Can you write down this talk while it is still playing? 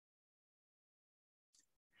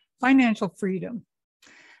Financial freedom,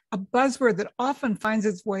 a buzzword that often finds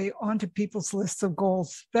its way onto people's lists of goals,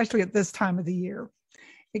 especially at this time of the year.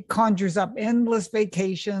 It conjures up endless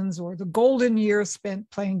vacations or the golden years spent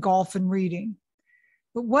playing golf and reading.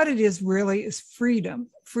 But what it is really is freedom.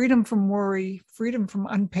 Freedom from worry, freedom from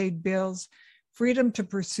unpaid bills, freedom to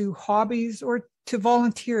pursue hobbies or to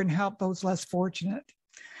volunteer and help those less fortunate.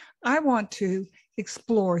 I want to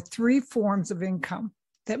explore 3 forms of income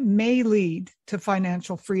that may lead to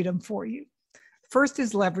financial freedom for you. First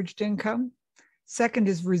is leveraged income. Second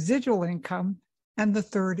is residual income. And the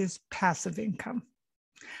third is passive income.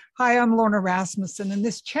 Hi, I'm Lorna Rasmussen, and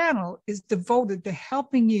this channel is devoted to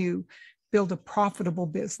helping you build a profitable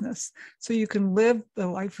business so you can live the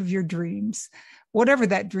life of your dreams, whatever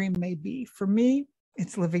that dream may be. For me,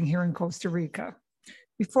 it's living here in Costa Rica.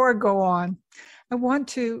 Before I go on, I want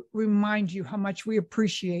to remind you how much we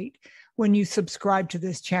appreciate when you subscribe to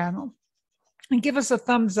this channel and give us a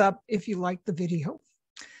thumbs up if you like the video.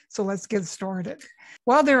 So let's get started.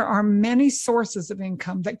 While there are many sources of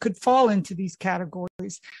income that could fall into these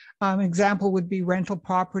categories, an example would be rental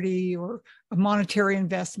property or monetary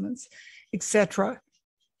investments, etc.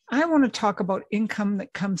 I want to talk about income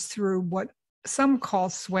that comes through what some call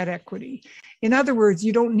sweat equity. In other words,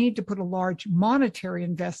 you don't need to put a large monetary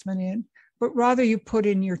investment in, but rather you put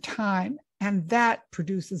in your time, and that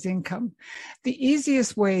produces income. The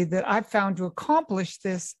easiest way that I've found to accomplish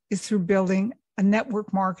this is through building a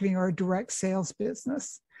network marketing or a direct sales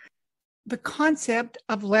business. The concept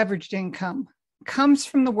of leveraged income comes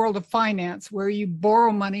from the world of finance, where you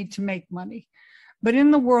borrow money to make money. But in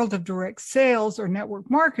the world of direct sales or network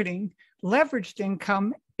marketing, leveraged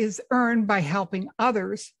income is earned by helping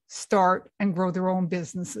others start and grow their own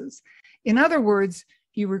businesses. In other words,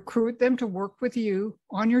 you recruit them to work with you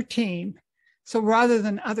on your team. So rather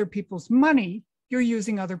than other people's money, you're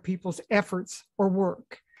using other people's efforts or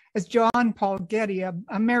work. As John Paul Getty, an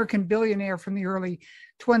American billionaire from the early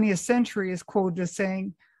 20th century, is quoted as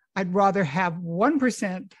saying, "I'd rather have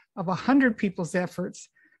 1% of 100 people's efforts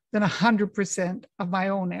than 100% of my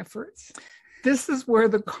own efforts." This is where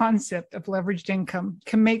the concept of leveraged income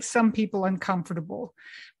can make some people uncomfortable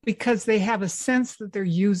because they have a sense that they're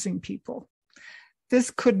using people.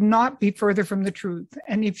 This could not be further from the truth.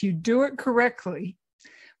 And if you do it correctly,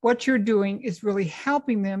 what you're doing is really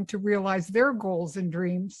helping them to realize their goals and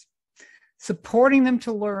dreams, supporting them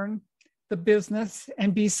to learn the business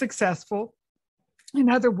and be successful. In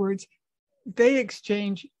other words, they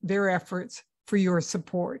exchange their efforts for your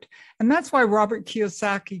support. And that's why Robert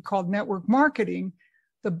Kiyosaki called network marketing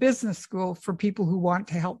the business school for people who want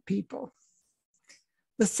to help people.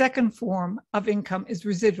 The second form of income is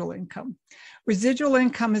residual income. Residual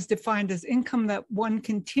income is defined as income that one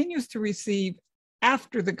continues to receive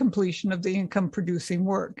after the completion of the income-producing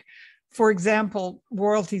work. For example,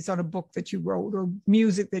 royalties on a book that you wrote, or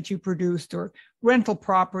music that you produced, or rental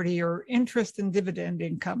property, or interest and dividend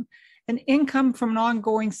income, and income from an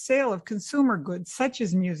ongoing sale of consumer goods, such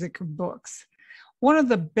as music or books. One of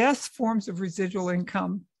the best forms of residual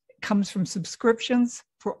income comes from subscriptions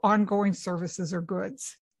for ongoing services or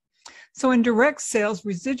goods. So in direct sales,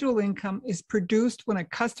 residual income is produced when a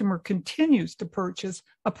customer continues to purchase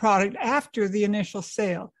a product after the initial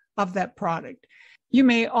sale of that product. You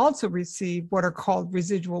may also receive what are called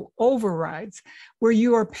residual overrides, where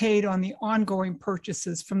you are paid on the ongoing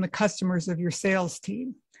purchases from the customers of your sales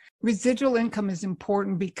team. Residual income is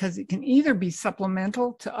important because it can either be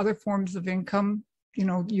supplemental to other forms of income,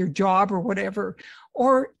 your job or whatever,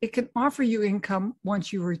 or it can offer you income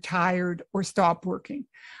once you're retired or stop working.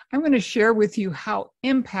 I'm going to share with you how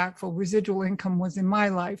impactful residual income was in my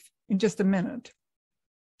life in just a minute.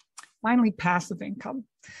 Finally, passive income.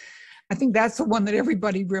 I think that's the one that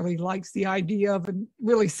everybody really likes the idea of and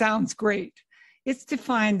really sounds great. It's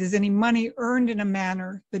defined as any money earned in a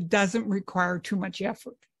manner that doesn't require too much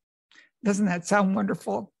effort. Doesn't that sound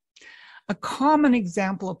wonderful? A common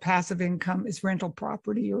example of passive income is rental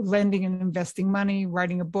property, or lending and investing money,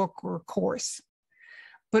 writing a book, or a course.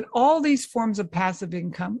 But all these forms of passive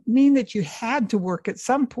income mean that you had to work at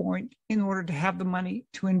some point in order to have the money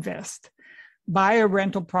to invest, buy a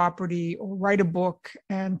rental property, or write a book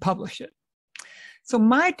and publish it. So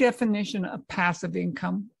my definition of passive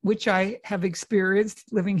income, which I have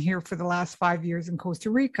experienced living here for the last 5 years in Costa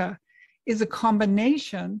Rica, is a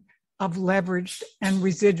combination of leveraged and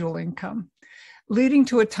residual income, leading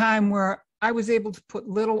to a time where I was able to put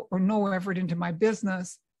little or no effort into my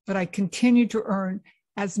business, but I continued to earn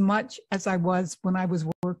as much as I was when I was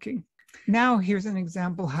working. Now, here's an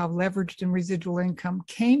example how leveraged and residual income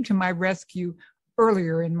came to my rescue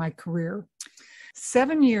earlier in my career.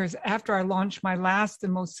 7 years after I launched my last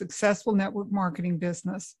and most successful network marketing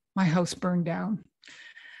business, my house burned down.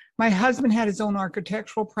 My husband had his own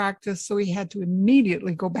architectural practice, so he had to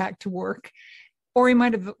immediately go back to work, or he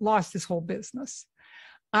might have lost his whole business.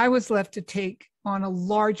 I was left to take on a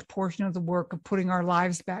large portion of the work of putting our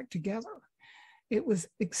lives back together. It was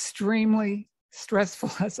extremely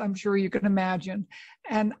stressful, as I'm sure you can imagine,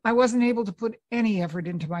 and I wasn't able to put any effort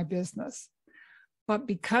into my business. But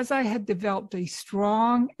because I had developed a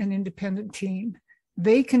strong and independent team,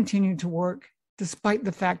 they continued to work despite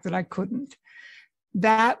the fact that I couldn't.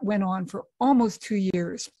 That went on for almost 2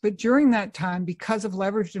 years. But during that time, because of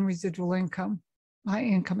leveraged and residual income, my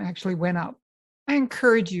income actually went up. I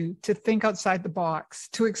encourage you to think outside the box,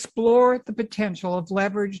 to explore the potential of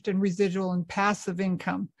leveraged and residual and passive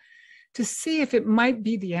income, to see if it might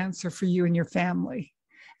be the answer for you and your family.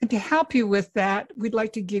 And to help you with that, we'd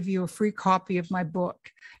like to give you a free copy of my book.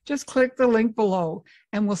 Just click the link below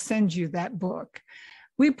and we'll send you that book.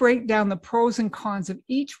 We break down the pros and cons of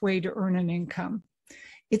each way to earn an income.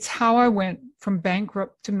 It's how I went from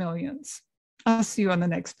bankrupt to millions. I'll see you on the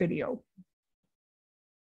next video.